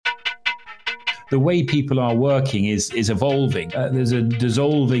the way people are working is evolving. There's a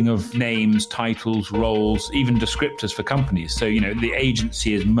dissolving of names, titles, roles, even descriptors for companies. So, the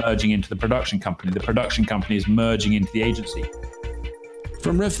agency is merging into the production company. The production company is merging into the agency.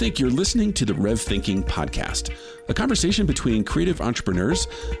 From RevThink, you're listening to the RevThinking podcast, a conversation between creative entrepreneurs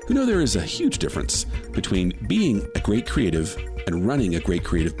who know there is a huge difference between being a great creative and running a great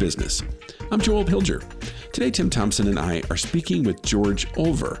creative business. I'm Joel Pilger. Today, Tim Thompson and I are speaking with George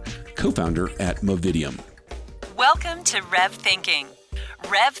Olver, co-founder at Movidium. Welcome to RevThinking.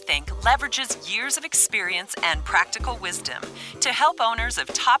 RevThink leverages years of experience and practical wisdom to help owners of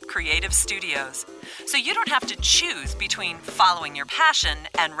top creative studios, so you don't have to choose between following your passion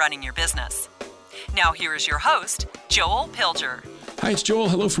and running your business. Now here is your host, Joel Pilger. Hi, it's Joel.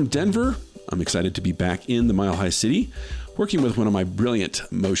 Hello from Denver. I'm excited to be back in the Mile High City, working with one of my brilliant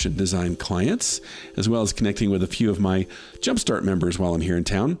motion design clients, as well as connecting with a few of my Jumpstart members while I'm here in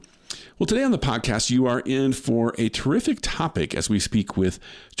town. Well, today on the podcast, you are in for a terrific topic as we speak with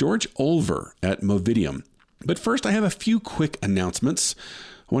George Olver at Movidium. But first, I have a few quick announcements.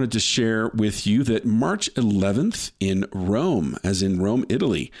 I wanted to share with you that March 11th in Rome, as in Rome,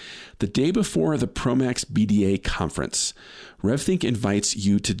 Italy, the day before the Promax BDA conference, RevThink invites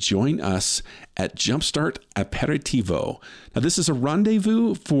you to join us at Jumpstart Aperitivo. Now, this is a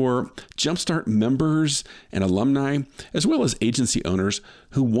rendezvous for Jumpstart members and alumni, as well as agency owners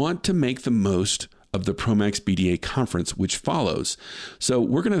who want to make the most of the Promax BDA conference, which follows. So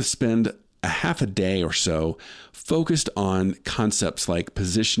we're going to spend a half a day or so focused on concepts like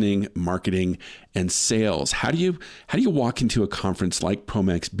positioning, marketing, and sales. How do you walk into a conference like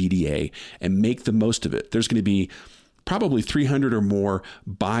Promax BDA and make the most of it? There's going to be probably 300 or more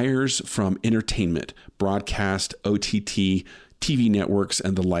buyers from entertainment, broadcast, OTT, TV networks,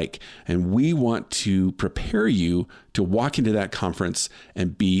 and the like. And we want to prepare you to walk into that conference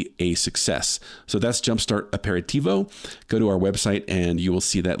and be a success. So that's Jumpstart Aperitivo. Go to our website and you will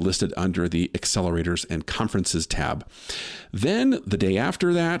see that listed under the Accelerators and Conferences tab. Then the day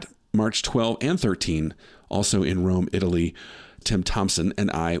after that, March 12 and 13, also in Rome, Italy, Tim Thompson and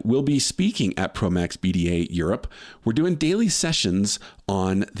I will be speaking at Promax BDA Europe. We're doing daily sessions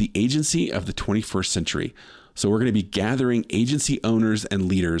on the agency of the 21st century. So we're going to be gathering agency owners and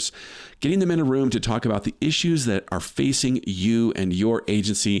leaders, getting them in a room to talk about the issues that are facing you and your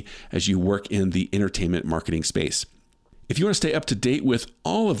agency as you work in the entertainment marketing space. If you want to stay up to date with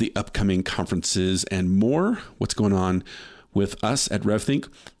all of the upcoming conferences and more, what's going on with us at RevThink,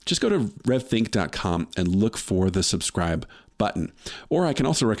 just go to revthink.com and look for the subscribe button. Or I can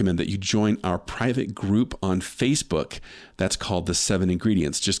also recommend that you join our private group on Facebook. That's called The 7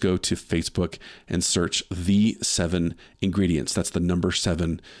 Ingredients. Just go to Facebook and search The 7 Ingredients. That's the number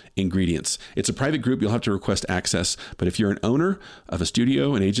 7 ingredients. It's a private group. You'll have to request access. But if you're an owner of a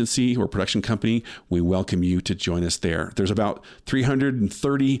studio, an agency, or production company, we welcome you to join us there. There's about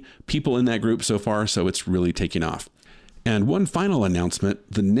 330 people in that group so far, so it's really taking off. And one final announcement,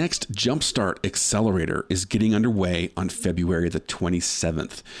 the next Jumpstart Accelerator is getting underway on February the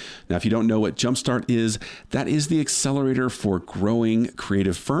 27th. Now, if you don't know what Jumpstart is, that is the accelerator for growing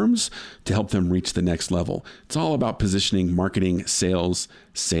creative firms to help them reach the next level. It's all about positioning, marketing, sales,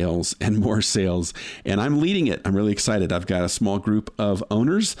 and more sales. And I'm leading it. I'm really excited. I've got a small group of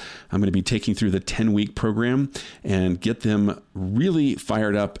owners. I'm going to be taking through the 10-week program and get them really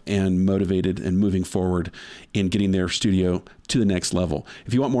fired up and motivated and moving forward in getting their studio to the next level.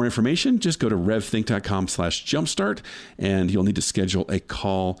 If you want more information, just go to revthink.com/jumpstart, and you'll need to schedule a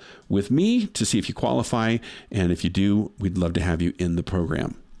call with me to see if you qualify. And if you do, we'd love to have you in the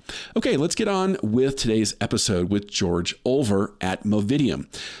program. Okay, let's get on with today's episode with George Olver at Movidium.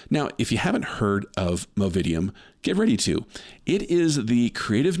 Now, if you haven't heard of Movidium, get ready to. It is the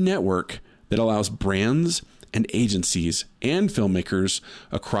creative network that allows brands and agencies and filmmakers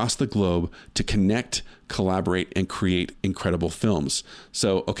across the globe to connect, collaborate, and create incredible films.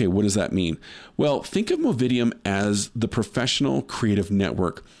 So, okay, what does that mean? Well, think of Movidium as the professional creative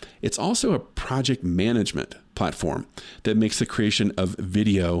network. It's also a project management platform that makes the creation of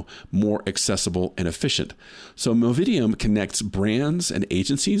video more accessible and efficient. So Movidium connects brands and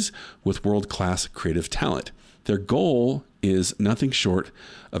agencies with world-class creative talent. Their goal is nothing short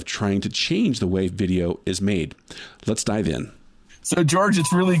of trying to change the way video is made. Let's dive in. So, George,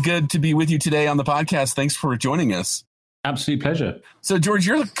 it's really good to be with you today on the podcast. Thanks for joining us. Absolute pleasure. So, George,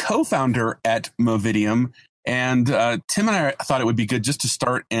 you're the co-founder at Movidium. And Tim and I thought it would be good just to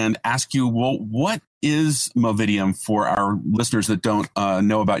start and ask you, well, what is Movidium for our listeners that don't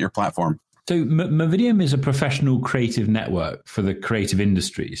know about your platform? So Movidium is a professional creative network for the creative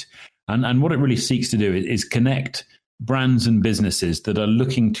industries. And what it really seeks to do is connect brands and businesses that are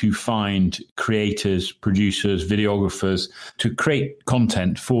looking to find creators, producers, videographers to create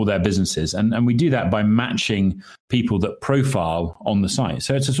content for their businesses. And we do that by matching people that profile on the site.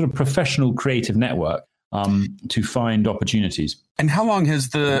 So it's a sort of professional creative network to find opportunities. And how long has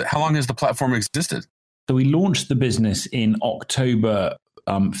the platform existed? So we launched the business in October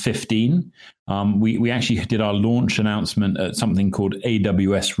 15. We actually did our launch announcement at something called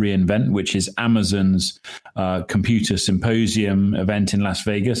AWS reInvent, which is Amazon's computer symposium event in Las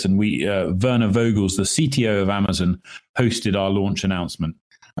Vegas. And Werner Vogels, the CTO of Amazon, hosted our launch announcement.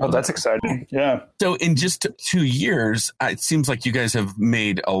 Oh, that's exciting. Yeah. So in just 2 years, it seems like you guys have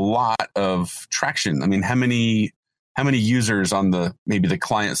made a lot of traction. I mean, how many users on maybe the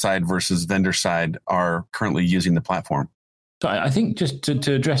client side versus vendor side are currently using the platform? So I think just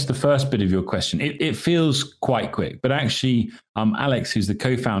to address the first bit of your question, it feels quite quick, but actually Alex, who's the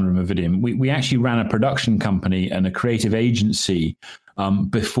co-founder of Movidium, we actually ran a production company and a creative agency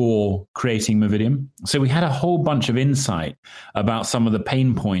before creating Movidium. So we had a whole bunch of insight about some of the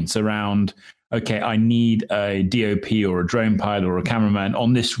pain points around, okay, I need a DOP or a drone pilot or a cameraman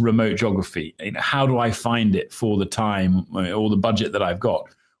on this remote geography. How do I find it for the time or the budget that I've got?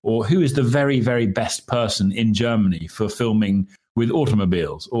 Or who is the very, very best person in Germany for filming with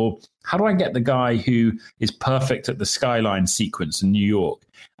automobiles? Or how do I get the guy who is perfect at the skyline sequence in New York?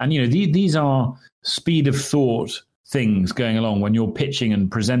 And, these are speed of thought things going along when you're pitching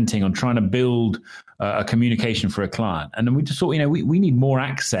and presenting and trying to build a communication for a client. And then we just thought, we need more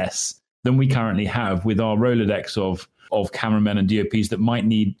access than we currently have with our Rolodex of cameramen and DOPs that might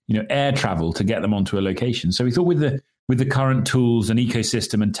need, air travel to get them onto a location. So we thought with the current tools and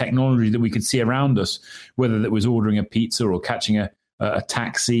ecosystem and technology that we could see around us, whether that was ordering a pizza or catching a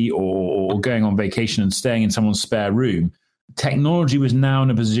taxi or going on vacation and staying in someone's spare room, technology was now in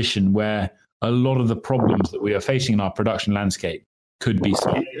a position where a lot of the problems that we are facing in our production landscape could be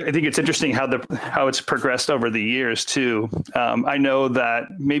solved. I think it's interesting how it's progressed over the years too. I know that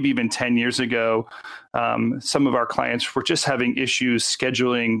maybe even 10 years ago, some of our clients were just having issues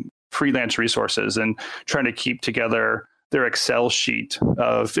scheduling freelance resources and trying to keep together their Excel sheet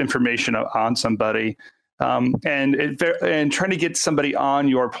of information on somebody, and trying to get somebody on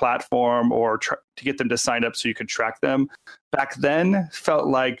your platform or to get them to sign up so you could track them. Back then, felt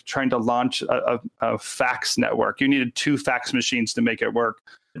like trying to launch a fax network. You needed 2 fax machines to make it work.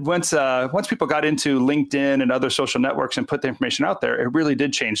 Once people got into LinkedIn and other social networks and put the information out there, it really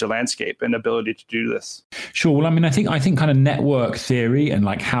did change the landscape and ability to do this. Sure. Well, I think kind of network theory and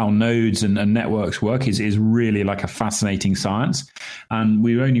like how nodes and networks work is really like a fascinating science. And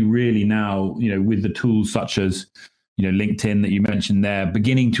we're only really now, with the tools such as, LinkedIn that you mentioned there,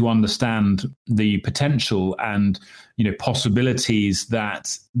 beginning to understand the potential and, possibilities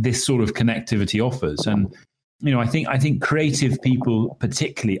that this sort of connectivity offers. And I think creative people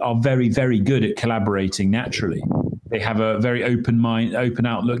particularly are very, very good at collaborating naturally. They have a very open mind, open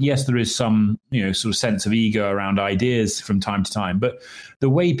outlook. Yes, there is some, sort of sense of ego around ideas from time to time, but the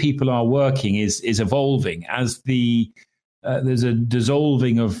way people are working is evolving as there's a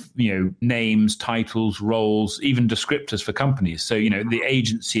dissolving of, names, titles, roles, even descriptors for companies. So, the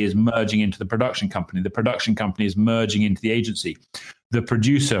agency is merging into the production company. The production company is merging into the agency. The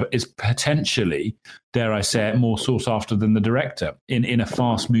producer is potentially, dare I say it, more sought after than the director in a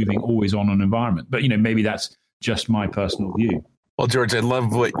fast-moving, always-on environment. But, maybe that's just my personal view. Well, George, I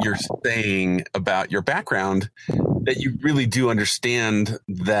love what you're saying about your background, that you really do understand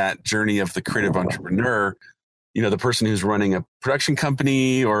that journey of the creative entrepreneur, the person who's running a production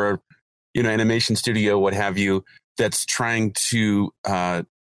company or, animation studio, what have you, that's trying to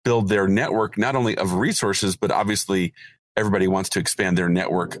build their network, not only of resources, but obviously everybody wants to expand their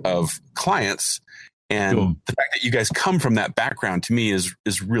network of clients. And Sure. The fact that you guys come from that background to me is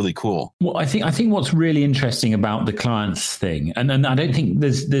really cool. Well, I think what's really interesting about the clients thing, and I don't think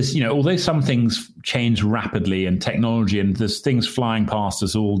there's although some things change rapidly and technology and there's things flying past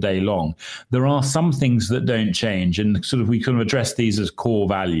us all day long, there are some things that don't change, and we address these as core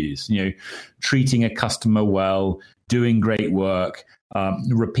values. Treating a customer well, doing great work.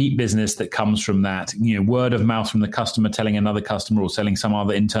 Repeat business that comes from that, word of mouth from the customer telling another customer or selling some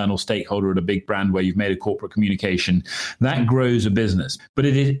other internal stakeholder at a big brand where you've made a corporate communication, that grows a business. But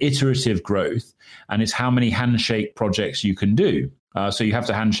it is iterative growth, and it's how many handshake projects you can do. So you have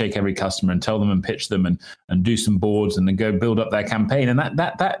to handshake every customer and tell them and pitch them and do some boards and then go build up their campaign. And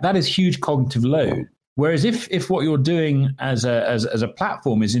that is huge cognitive load. Whereas if what you're doing as a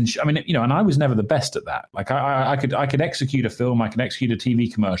platform is and I was never the best at that. Like I could execute a film, I could execute a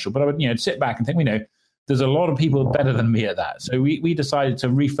TV commercial, but I would sit back and think, there's a lot of people better than me at that. So we decided to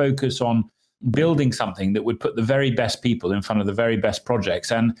refocus on building something that would put the very best people in front of the very best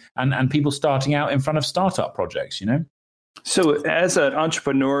projects and people starting out in front of startup projects, you know? So as an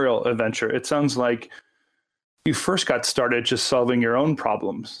entrepreneurial adventure, it sounds like you first got started just solving your own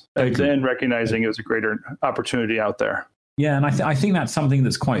problems and then recognizing it was a greater opportunity out there. Yeah, and I think that's something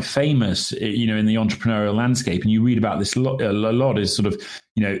that's quite famous, you know, in the entrepreneurial landscape. And you read about this a lot is sort of,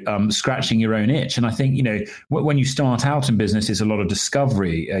 you know, scratching your own itch. And I think, you know, when you start out in business, it's a lot of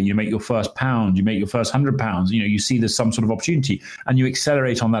discovery. You make your first pound, you make your first £100. You know, you see there's some sort of opportunity and you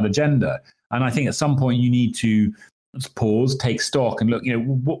accelerate on that agenda. And I think at some point you need to pause, take stock and look, you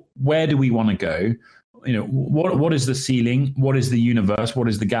know, where do we want to go? You know, what is the ceiling? What is the universe? What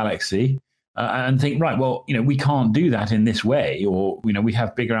is the galaxy? And think, right, well, you know, we can't do that in this way. Or, you know, we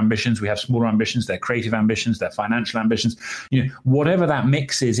have bigger ambitions, we have smaller ambitions, they're creative ambitions, they're financial ambitions. You know, whatever that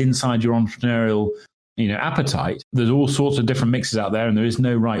mix is inside your entrepreneurial, you know, appetite, there's all sorts of different mixes out there and there is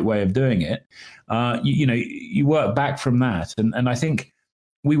no right way of doing it. You know, you work back from that. And I think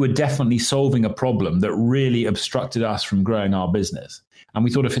we were definitely solving a problem that really obstructed us from growing our business. And we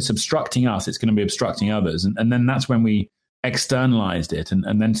thought if it's obstructing us, it's going to be obstructing others. And then that's when we externalized it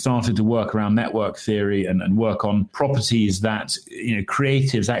and then started to work around network theory and work on properties that, you know,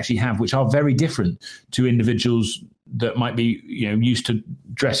 creatives actually have, which are very different to individuals that might be, you know, used to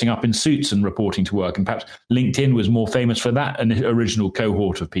dressing up in suits and reporting to work. And perhaps LinkedIn was more famous for that, an original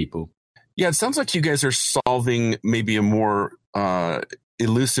cohort of people. Yeah, it sounds like you guys are solving maybe a more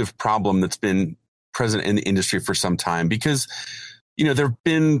elusive problem that's been present in the industry for some time, because, you know, there have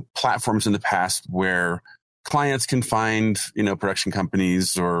been platforms in the past where clients can find, you know, production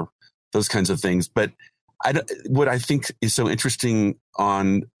companies or those kinds of things. But what I think is so interesting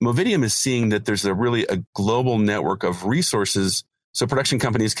on Movidium is seeing that there's a global network of resources. So production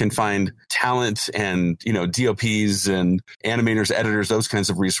companies can find talent and, you know, DOPs and animators, editors, those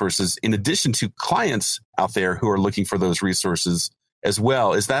kinds of resources, in addition to clients out there who are looking for those resources as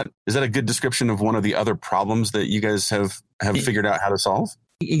well. Is that a good description of one of the other problems that you guys have figured out how to solve?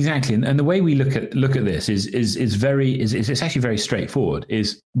 Exactly, and the way we look at this is it's actually very straightforward.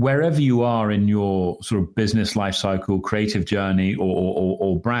 Is wherever you are in your sort of business life cycle, creative journey,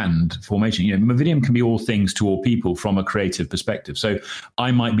 or brand formation, you know, Movidium can be all things to all people from a creative perspective. So I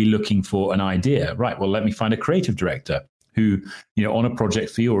might be looking for an idea, right? Well, let me find a creative director who, you know, on a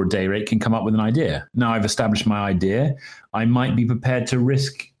project fee or a day rate can come up with an idea. Now I've established my idea, I might be prepared to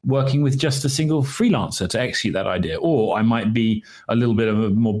risk working with just a single freelancer to execute that idea. Or I might be a little bit of a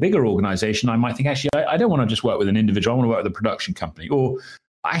more bigger organization. I might think, actually, I don't want to just work with an individual. I want to work with a production company. Or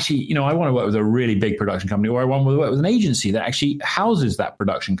actually, you know, I want to work with a really big production company, or I want to work with an agency that actually houses that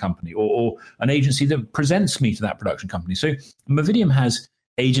production company, or an agency that presents me to that production company. So Movidium has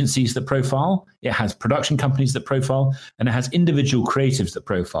agencies that profile, it has production companies that profile, and it has individual creatives that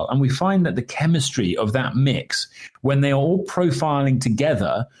profile. And we find that the chemistry of that mix, when they are all profiling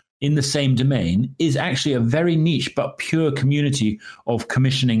together in the same domain, is actually a very niche but pure community of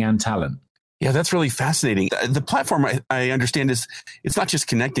commissioning and talent. Yeah, that's really fascinating. The platform, I understand, it's not just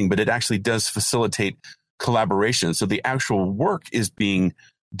connecting, but it actually does facilitate collaboration. So the actual work is being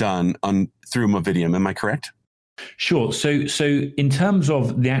done through Movidium. Am I correct? Sure. So in terms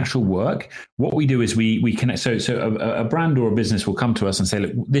of the actual work, what we do is we connect. So a brand or a business will come to us and say,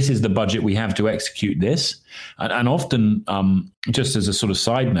 look, this is the budget we have to execute this. And often, just as a sort of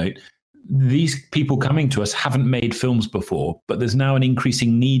side note, these people coming to us haven't made films before, but there's now an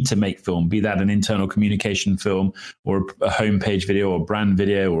increasing need to make film, be that an internal communication film or a homepage video or brand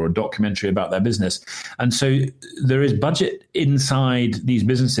video or a documentary about their business. And so there is budget inside these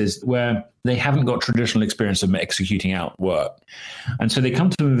businesses where they haven't got traditional experience of executing out work. And so they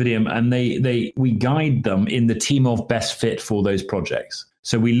come to Movidium and we guide them in the team of best fit for those projects.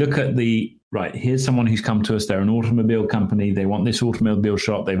 So we look at right, here's someone who's come to us. They're an automobile company. They want this automobile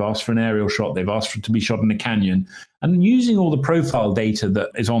shot. They've asked for an aerial shot. They've asked for it to be shot in a canyon. And using all the profile data that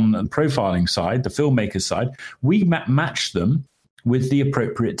is on the profiling side, the filmmaker's side, we match them with the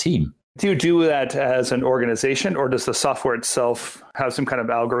appropriate team. Do you do that as an organization, or does the software itself have some kind of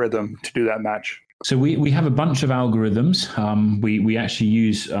algorithm to do that match? So we have a bunch of algorithms. We actually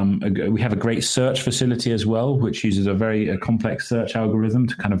use, we have a great search facility as well, which uses a very complex search algorithm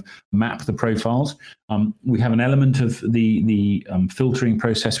to kind of map the profiles. We have an element of the filtering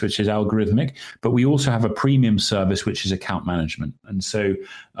process, which is algorithmic, but we also have a premium service, which is account management. And so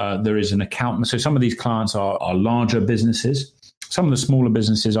there is an account. So some of these clients are larger businesses. Some of the smaller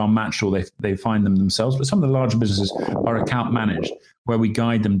businesses are matched or they find them themselves, but some of the larger businesses are account managed, where we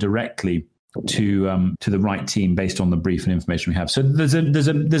guide them directly to the right team based on the brief and information we have. So there's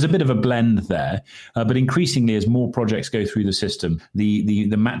a bit of a blend there, but increasingly as more projects go through the system,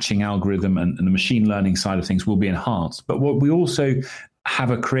 the matching algorithm and the machine learning side of things will be enhanced. But what we also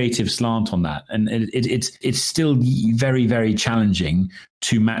have a creative slant on that, and it's still very, very challenging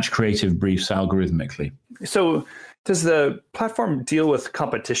to match creative briefs algorithmically. So does the platform deal with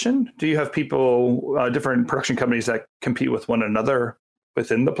competition? Do you have people, different production companies that compete with one another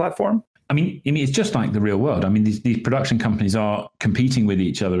within the platform? I mean, it's just like the real world. I mean, these production companies are competing with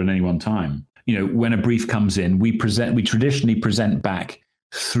each other at any one time. You know, when a brief comes in, we traditionally present back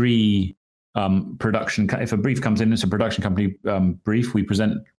three production. If a brief comes in, it's a production company brief. We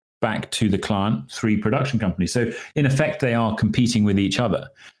present back to the client three production companies. So in effect, they are competing with each other.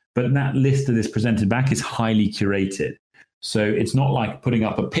 But that list that is presented back is highly curated. So it's not like putting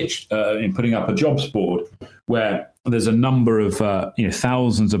up a putting up a jobs board where there's a number of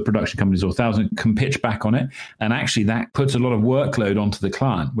thousands of production companies or thousands can pitch back on it, and actually that puts a lot of workload onto the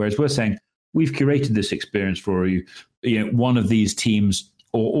client. Whereas we're saying we've curated this experience for you. You know, one of these teams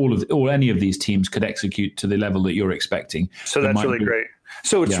or any of these teams could execute to the level that you're expecting. So that's really great.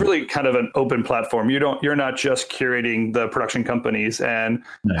 So it's really kind of an open platform. You're not just curating the production companies and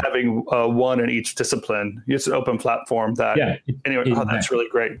having one in each discipline. It's an open platform that that's really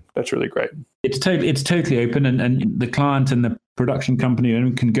great. That's really great. It's totally open, and the client and the production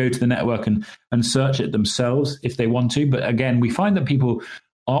company can go to the network and search it themselves if they want to. But again, we find that people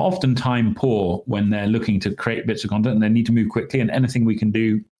are often time poor when they're looking to create bits of content and they need to move quickly, and anything we can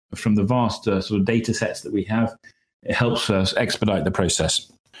do from the vast sort of data sets that we have, it helps us expedite the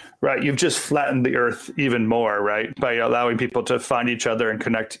process. Right. You've just flattened the earth even more, right? By allowing people to find each other and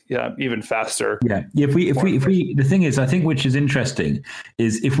connect even faster. Yeah. If we, the thing is, I think, which is interesting,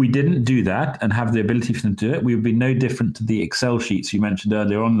 is if we didn't do that and have the ability for them to do it, we would be no different to the Excel sheets you mentioned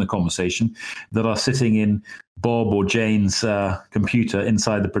earlier on in the conversation that are sitting in Bob or Jane's computer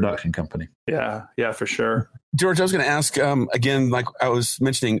inside the production company. Yeah, for sure. George, I was going to ask again, like I was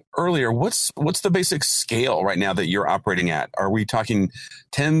mentioning earlier, what's the basic scale right now that you're operating at? Are we talking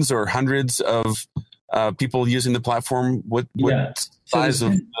tens or hundreds of people using the platform? What size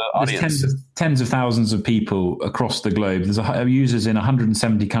of the audience? Tens of thousands of people across the globe. There's users in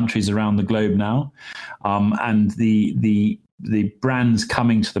 170 countries around the globe now, and the brands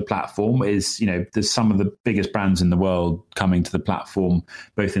coming to the platform is, there's some of the biggest brands in the world coming to the platform,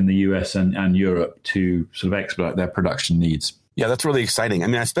 both in the US and Europe, to sort of expedite their production needs. Yeah, that's really exciting. I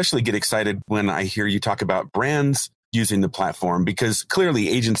mean, I especially get excited when I hear you talk about brands using the platform, because clearly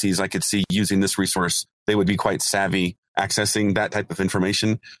agencies I could see using this resource, they would be quite savvy accessing that type of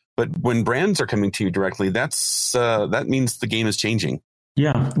information. But when brands are coming to you directly, that means the game is changing.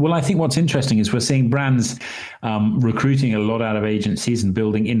 Yeah. Well, I think what's interesting is we're seeing brands recruiting a lot out of agencies and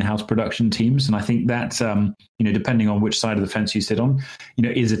building in-house production teams. And I think that, depending on which side of the fence you sit on,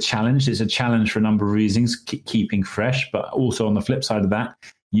 is a challenge. It's a challenge for a number of reasons, keeping fresh, but also on the flip side of that,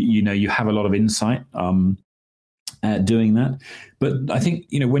 you have a lot of insight doing that. But I think,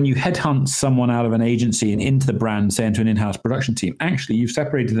 when you headhunt someone out of an agency and into the brand, say into an in-house production team, actually you've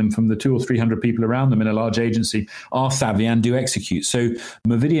separated them from the 200 or 300 people around them in a large agency are savvy and do execute. So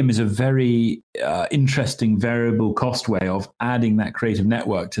Movidium is a very interesting variable cost way of adding that creative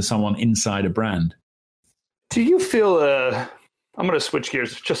network to someone inside a brand. Do you feel I'm going to switch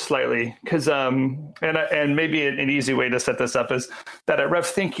gears just slightly because, and maybe an easy way to set this up is that at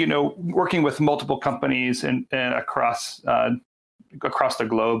RevThink, working with multiple companies and across the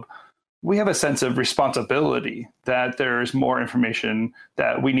globe, we have a sense of responsibility that there's more information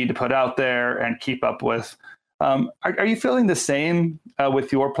that we need to put out there and keep up with. Are you feeling the same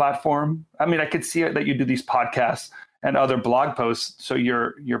with your platform? I mean, I could see that you do these podcasts and other blog posts, so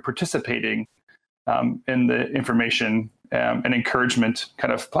you're participating in the information and encouragement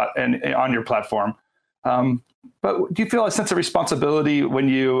kind of on your platform. But do you feel a sense of responsibility when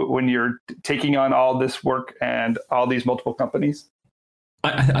you're taking on all this work and all these multiple companies?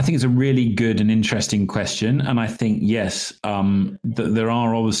 I think it's a really good and interesting question, and I think yes, there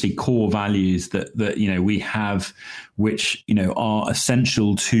are obviously core values that we have, which are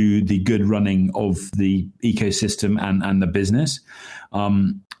essential to the good running of the ecosystem and the business.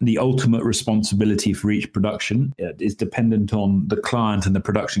 The ultimate responsibility for each production is dependent on the client and the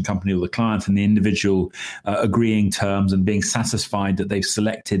production company, or the client and the individual agreeing terms and being satisfied that they've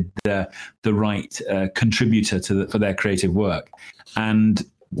selected the right contributor for their creative work. And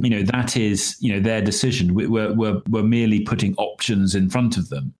that is their decision. We're merely putting options in front of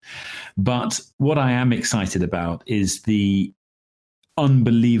them. But what I am excited about is the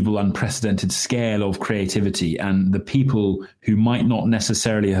unbelievable, unprecedented scale of creativity, and the people who might not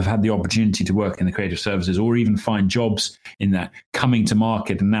necessarily have had the opportunity to work in the creative services or even find jobs in that coming to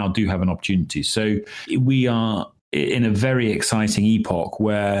market and now do have an opportunity. So we are in a very exciting epoch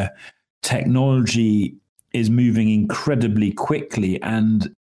where technology is moving incredibly quickly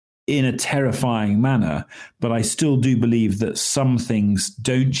and in a terrifying manner, but I still do believe that some things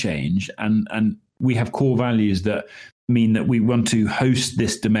don't change, and we have core values that mean that we want to host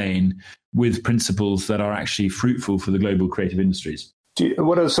this domain with principles that are actually fruitful for the global creative industries.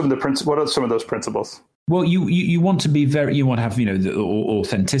 What are some of those principles? Well, you want to be you want to have, the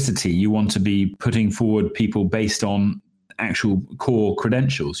authenticity. You want to be putting forward people based on actual core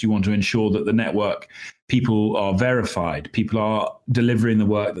credentials. You want to ensure that the network people are verified, people are delivering the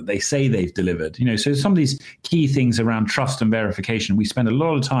work that they say they've delivered. So some of these key things around trust and verification, we spend a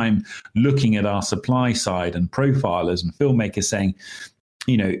lot of time looking at our supply side and profilers and filmmakers saying,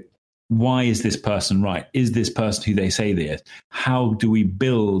 why is this person right? Is this person who they say they are? How do we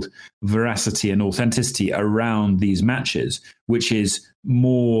build veracity and authenticity around these matches, which is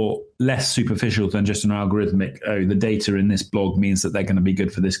less superficial than just an algorithmic, the data in this blog means that they're going to be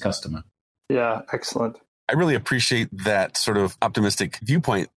good for this customer. Yeah, excellent. I really appreciate that sort of optimistic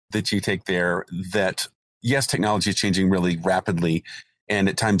viewpoint that you take there, that yes, technology is changing really rapidly, and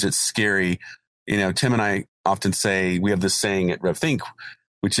at times it's scary. Tim and I often say, we have this saying at RevThink,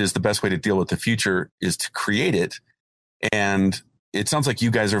 which is the best way to deal with the future is to create it. And it sounds like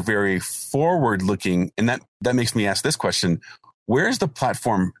you guys are very forward looking. And that makes me ask this question: where is the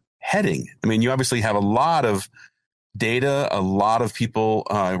platform heading? I mean, you obviously have a lot of data, a lot of people,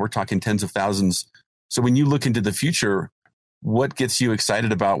 we're talking tens of thousands. So when you look into the future, what gets you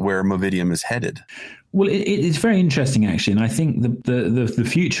excited about where Movidium is headed? Well, it's very interesting, actually. And I think the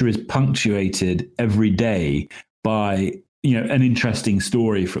future is punctuated every day by an interesting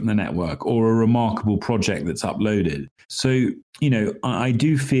story from the network or a remarkable project that's uploaded. So, I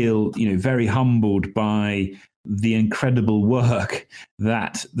do feel, very humbled by the incredible work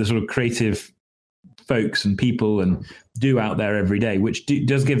that the sort of creative folks and people and do out there every day, which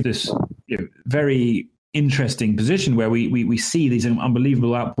does give this very interesting position where we see these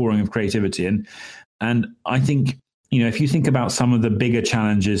unbelievable outpouring of creativity. And I think, if you think about some of the bigger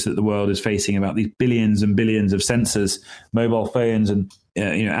challenges that the world is facing, about these billions and billions of sensors, mobile phones, and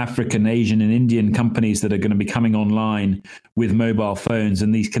African, Asian, and Indian companies that are going to be coming online with mobile phones,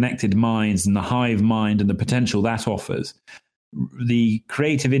 and these connected minds and the hive mind and the potential that offers, the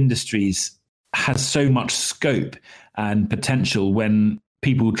creative industries has so much scope and potential when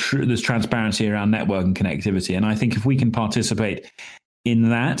there's transparency around network and connectivity. And I think if we can participate in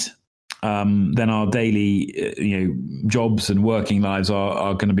that, then our daily, jobs and working lives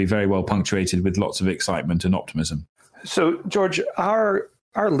are going to be very well punctuated with lots of excitement and optimism. So, George, our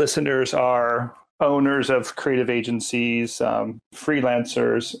listeners are owners of creative agencies,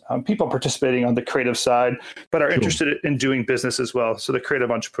 freelancers, people participating on the creative side, but are interested in doing business as well. So, the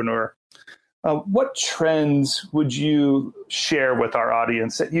creative entrepreneur. What trends would you share with our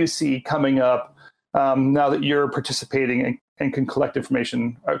audience that you see coming up now that you're participating and can collect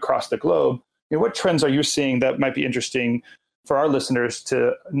information across the globe? What trends are you seeing that might be interesting for our listeners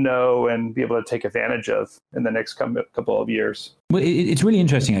to know and be able to take advantage of in the next couple of years? Well, it's really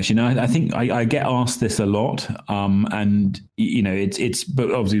interesting, actually. I think I get asked this a lot, and it's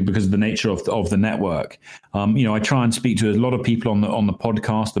but obviously because of the nature of the network. I try and speak to a lot of people on the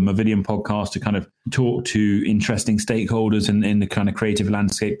podcast, the Movidium podcast, to kind of talk to interesting stakeholders in the kind of creative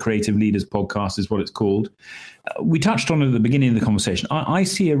landscape. Creative Leaders Podcast is what it's called. We touched on it at the beginning of the conversation. I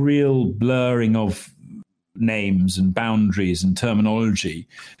see a real blurring of names and boundaries and terminology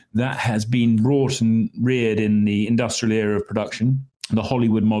that has been brought and reared in the industrial era of production, the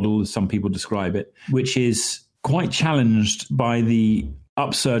Hollywood model, as some people describe it, which is quite challenged by the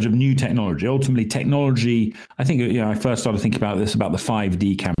upsurge of new technology. Ultimately, technology, I think, I first started thinking about the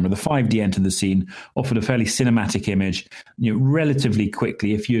 5D camera. The 5D entered the scene, offered a fairly cinematic image, relatively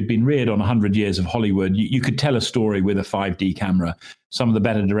quickly. If you had been reared on 100 years of Hollywood, you could tell a story with a 5D camera. Some of the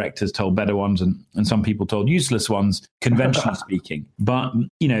better directors told better ones, and some people told useless ones, conventionally speaking. But,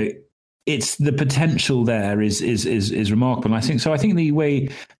 it's the potential there is remarkable. And I think the way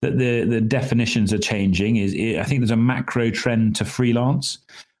that the definitions are changing I think there's a macro trend to freelance.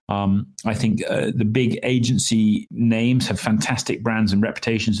 I think the big agency names have fantastic brands and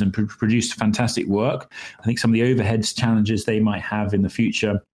reputations and produce fantastic work. I think some of the overheads challenges they might have in the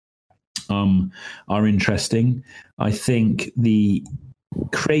future are interesting. I think the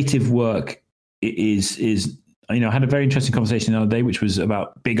creative work is I had a very interesting conversation the other day, which was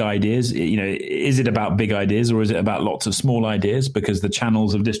about big ideas. Is it about big ideas or is it about lots of small ideas because the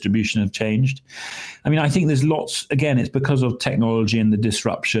channels of distribution have changed? I think there's lots, again, it's because of technology and the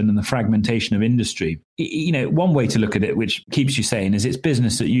disruption and the fragmentation of industry. One way to look at it, which keeps you sane, is it's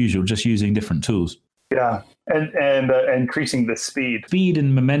business as usual, just using different tools. Yeah, and increasing the speed. Speed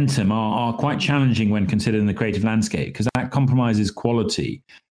and momentum are quite challenging when considering the creative landscape because that compromises quality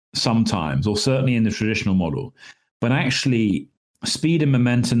sometimes, or certainly in the traditional model. But actually, speed and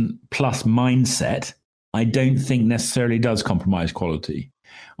momentum plus mindset, I don't think necessarily does compromise quality.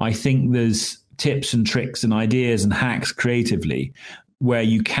 I think there's tips and tricks and ideas and hacks creatively where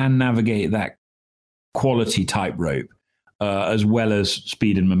you can navigate that quality tightrope as well as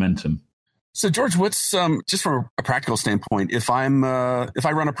speed and momentum. So, George, what's just from a practical standpoint, if I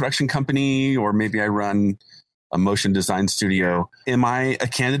run a production company or maybe I run a motion design studio, am I a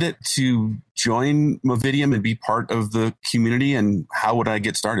candidate to join Movidium and be part of the community? And how would I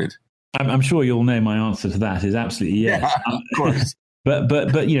get started? I'm sure you'll know my answer to that is absolutely yes. Yeah, of course. But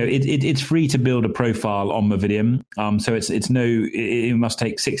it's free to build a profile on Movidium. So it must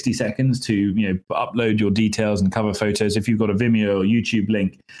take 60 seconds to upload your details and cover photos. If you've got a Vimeo or YouTube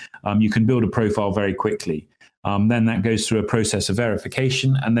link, you can build a profile very quickly. Then that goes through a process of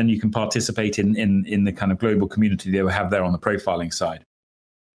verification, and then you can participate in the kind of global community they will have there on the profiling side.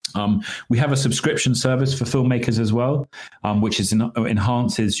 We have a subscription service for filmmakers as well, which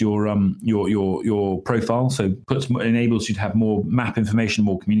enhances your profile. So enables you to have more map information,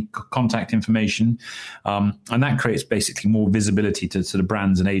 more contact information, and that creates basically more visibility to sort of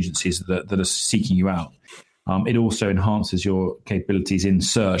brands and agencies that are seeking you out. It also enhances your capabilities in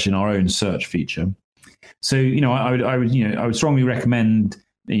search, in our own search feature. So I would strongly recommend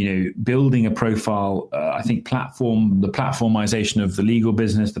building a profile. I think the platformization of the legal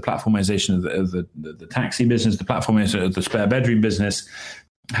business, the platformization of the taxi business, the platformization of the spare bedroom business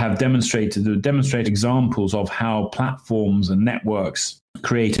have demonstrated examples of how platforms and networks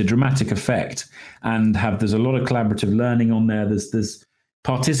create a dramatic effect, and there's a lot of collaborative learning on there. There's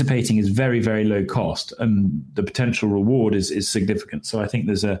participating is very, very low cost, and the potential reward is significant. So I think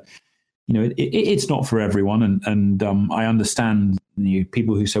there's it's not for everyone, and I understand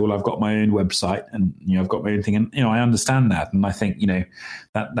people who say, well, I've got my own website and I've got my own thing, and I understand that, and I think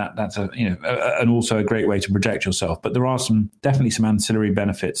that's and also a great way to project yourself. But there are definitely some ancillary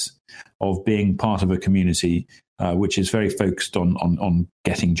benefits of being part of a community which is very focused on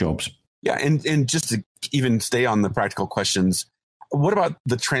getting jobs. Yeah, and just to even stay on the practical questions, what about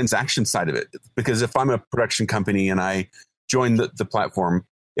the transaction side of it? Because if I'm a production company and I join the platform,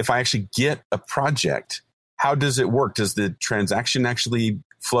 if I actually get a project, how does it work? Does the transaction actually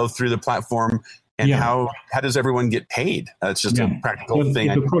flow through the platform? And how does everyone get paid? That's just a practical thing.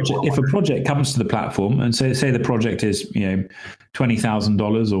 If a project comes to the platform and say the project is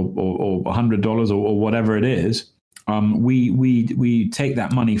 $20,000 or $100 or whatever it is, we take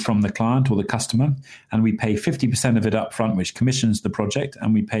that money from the client or the customer, and we pay 50% of it up front, which commissions the project,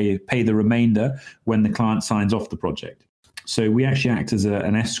 and we pay the remainder when the client signs off the project. So we actually act as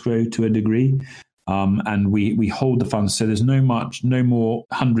an escrow to a degree, and we hold the funds. So there's no more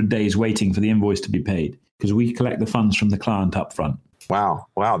 100 days waiting for the invoice to be paid, because we collect the funds from the client up front. Wow.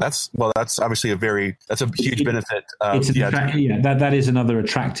 That's obviously that's a huge benefit. That is another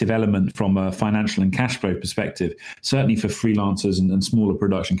attractive element from a financial and cash flow perspective, certainly for freelancers and smaller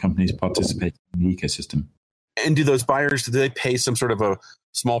production companies participating in the ecosystem. And do those buyers, do they pay some sort of a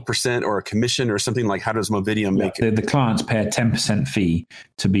small percent or a commission or something? Like, how does Movidium make it? The clients pay a 10% fee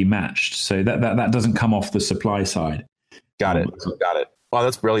to be matched. So that doesn't come off the supply side. Got it. Wow,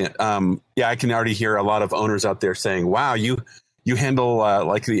 that's brilliant. I can already hear a lot of owners out there saying, wow, you handle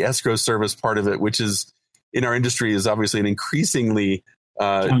like the escrow service part of it, which is in our industry is obviously an increasingly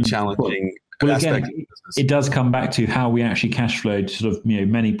challenging aspect. Again, it does come back to how we actually cash flowed sort of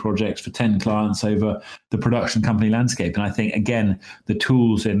many projects for 10 clients over the production company landscape. And I think, again, the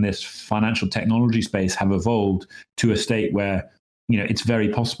tools in this financial technology space have evolved to a state where it's very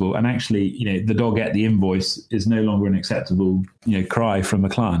possible. And actually, the dog ate the invoice is no longer an acceptable cry from a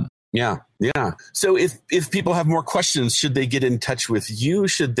client. Yeah. So if people have more questions, should they get in touch with you?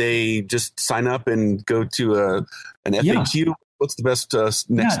 Should they just sign up and go to an FAQ? Yeah. What's the best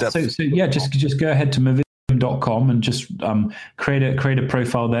next step? Just go ahead to Movidium.com and just create a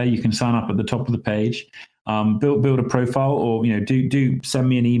profile there. You can sign up at the top of the page, build a profile, or do send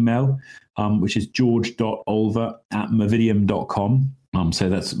me an email, which is george.olver@movidium.com. Olver.com. So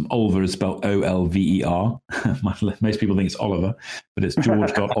that's Olver is spelled Olver. Most people think it's Oliver, but it's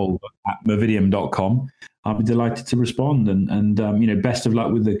george.olver@movidium.com. I'll be delighted to respond, and best of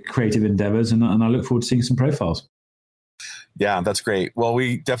luck with the creative endeavors, and I look forward to seeing some profiles. Yeah, that's great. Well,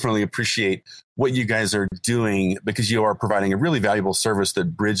 we definitely appreciate what you guys are doing, because you are providing a really valuable service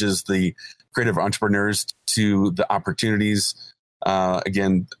that bridges the creative entrepreneurs to the opportunities.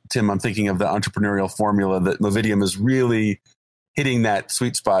 Again, Tim, I'm thinking of the entrepreneurial formula that Movidium is really hitting that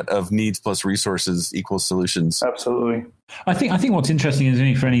sweet spot of needs plus resources equals solutions. Absolutely. I think what's interesting is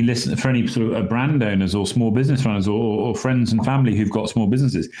for any sort of brand owners or small business runners or friends and family who've got small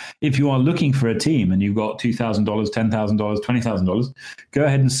businesses, if you are looking for a team and you've got $2,000, $10,000, $20,000, go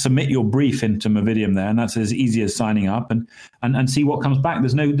ahead and submit your brief into Movidium there, and that's as easy as signing up and see what comes back.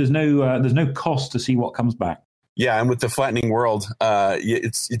 There's no cost to see what comes back. Yeah, and with the flattening world,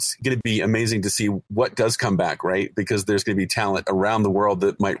 it's going to be amazing to see what does come back, right? Because there's going to be talent around the world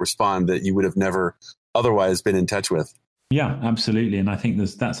that might respond that you would have never otherwise been in touch with. Yeah, absolutely. And I think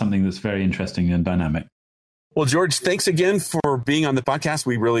that's something that's very interesting and dynamic. Well, George, thanks again for being on the podcast.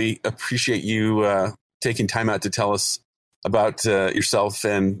 We really appreciate you taking time out to tell us about yourself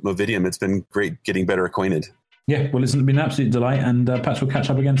and Movidium. It's been great getting better acquainted. Yeah, well, it's been an absolute delight, and perhaps we'll catch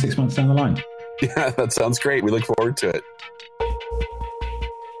up again 6 months down the line. Yeah, that sounds great. We look forward to it.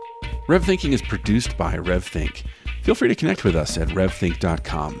 RevThinking is produced by RevThink. Feel free to connect with us at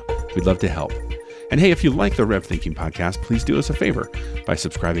revthink.com. We'd love to help. And hey, if you like the RevThinking podcast, please do us a favor by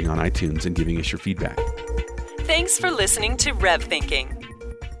subscribing on iTunes and giving us your feedback. Thanks for listening to Rev Thinking.